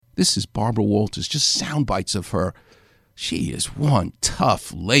This is Barbara Walters, just sound bites of her. She is one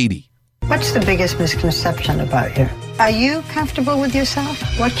tough lady. What's the biggest misconception about you? Are you comfortable with yourself?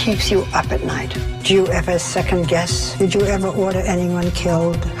 What keeps you up at night? Do you ever second guess? Did you ever order anyone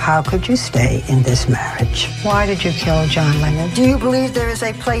killed? How could you stay in this marriage? Why did you kill John Lennon? Do you believe there is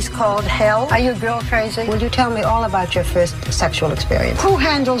a place called hell? Are you girl crazy? Will you tell me all about your first sexual experience? Who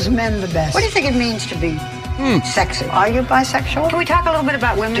handles men the best? What do you think it means to be sexy? Are you bisexual? Can we talk a little bit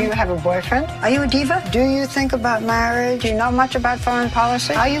about women? Do you have a boyfriend? Are you a diva? Do you think about marriage? Do you know much about foreign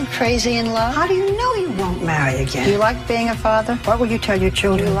policy? Are you crazy in love? How do you know you won't marry again? Do you like being a father? What will you tell your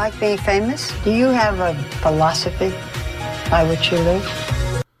children? Do you like being famous? Do you have a philosophy by which you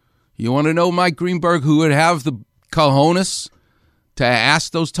live? You want to know Mike Greenberg, who would have the cojones to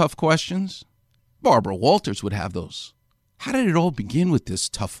ask those tough questions? Barbara Walters would have those. How did it all begin with this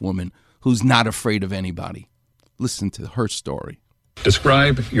tough woman who's not afraid of anybody? Listen to her story.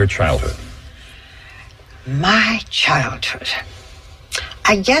 Describe your childhood. My childhood.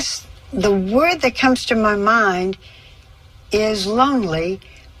 I guess the word that comes to my mind is lonely,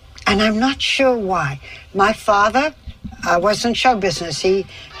 and I'm not sure why. My father was in show business. He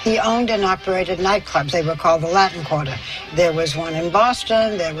owned and operated nightclubs. They were called the Latin Quarter. There was one in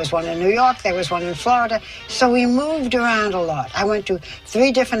Boston, there was one in New York, there was one in Florida. So we moved around a lot. I went to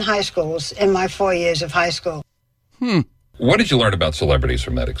 3 different high schools in my 4 years of high school. What did you learn about celebrities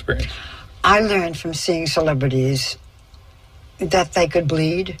from that experience? I learned from seeing celebrities that they could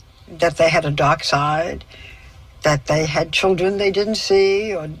bleed, that they had a dark side, that they had children they didn't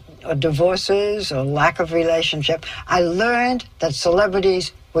see, or divorces, or lack of relationship. I learned that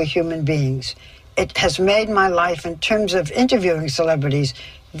celebrities were human beings. It has made my life, in terms of interviewing celebrities,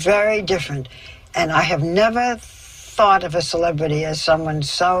 very different. And I have never thought of a celebrity as someone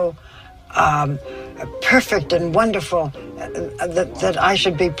so perfect and wonderful that I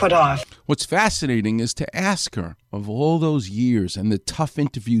should be put off. What's fascinating is to ask her, of all those years and the tough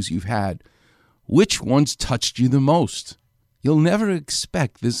interviews you've had, which ones touched you the most? You'll never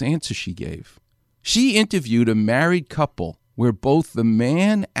expect this answer she gave. She interviewed a married couple where both the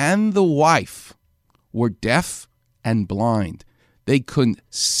man and the wife were deaf and blind. They couldn't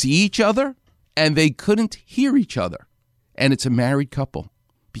see each other and they couldn't hear each other. And it's a married couple.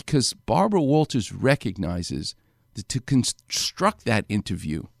 Because Barbara Walters recognizes that to construct that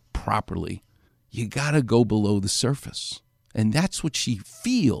interview properly, you got to go below the surface. And that's what she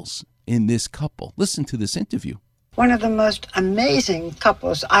feels in this couple. Listen to this interview. One of the most amazing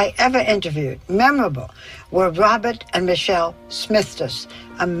couples I ever interviewed, memorable, were Robert and Michelle Smithers,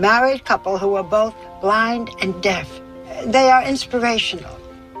 a married couple who were both blind and deaf. They are inspirational.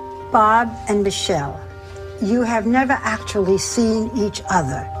 Bob and Michelle, you have never actually seen each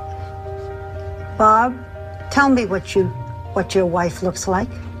other. Bob, tell me what your wife looks like.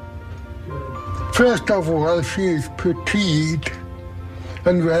 First of all, she is petite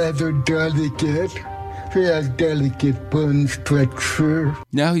and rather delicate. She has delicate bone structure.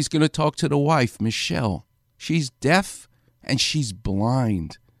 Now he's going to talk to the wife, Michelle. She's deaf and she's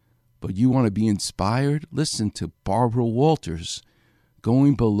blind. But you want to be inspired? Listen to Barbara Walters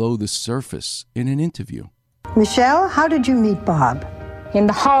going below the surface in an interview. Michelle, how did you meet Bob? In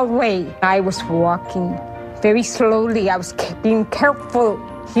the hallway, I was walking very slowly. I was being careful.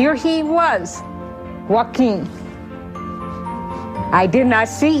 Here he was, walking. I did not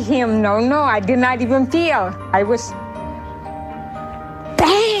see him. No, I did not even feel. I was,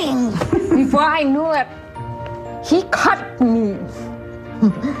 bang! Before I knew it, he cut me.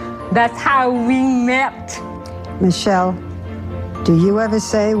 That's how we met. Michelle, do you ever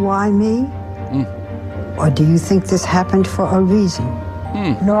say, why me? Or do you think this happened for a reason?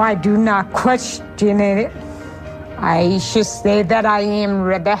 No, I do not question it. I should say that I am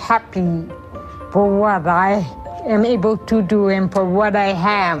rather happy for what I am able to do and for what I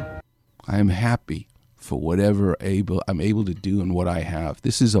have. I am happy for whatever I'm able to do and what I have.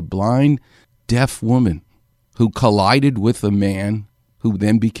 This is a blind, deaf woman who collided with a man who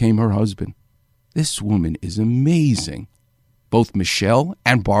then became her husband. This woman is amazing, both Michelle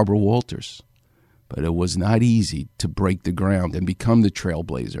and Barbara Walters. But it was not easy to break the ground and become the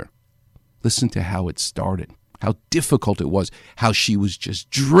trailblazer. Listen to how it started, how difficult it was, how she was just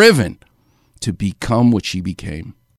driven to become what she became.